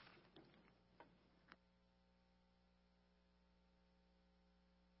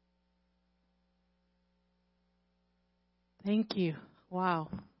 Thank you. Wow.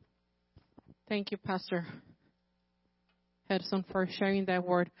 Thank you, Pastor Edson, for sharing that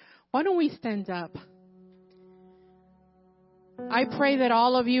word. Why don't we stand up? I pray that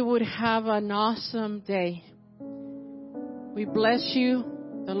all of you would have an awesome day. We bless you.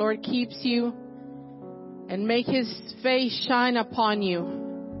 The Lord keeps you and make His face shine upon you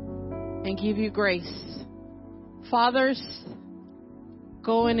and give you grace. Fathers,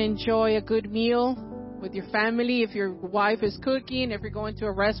 go and enjoy a good meal with your family. If your wife is cooking, if you're going to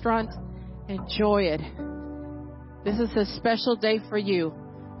a restaurant, enjoy it. This is a special day for you.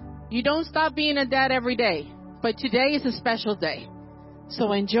 You don't stop being a dad every day, but today is a special day.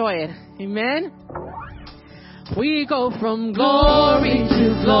 So enjoy it. Amen. We go from glory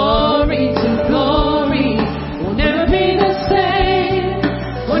to glory to glory. We'll never be the same.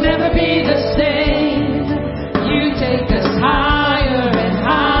 We'll never be the same. You take us higher and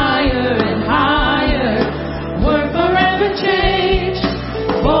higher and higher. We're forever changed,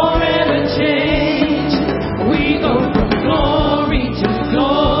 forever changed. We go from glory to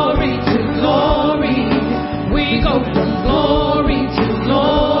glory to glory. We go from glory to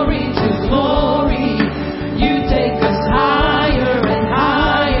glory to glory. You take us higher and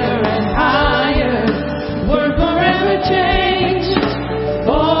higher and higher. We're forever changed,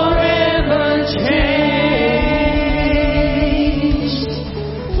 forever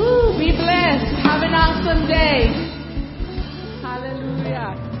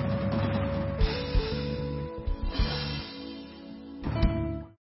God.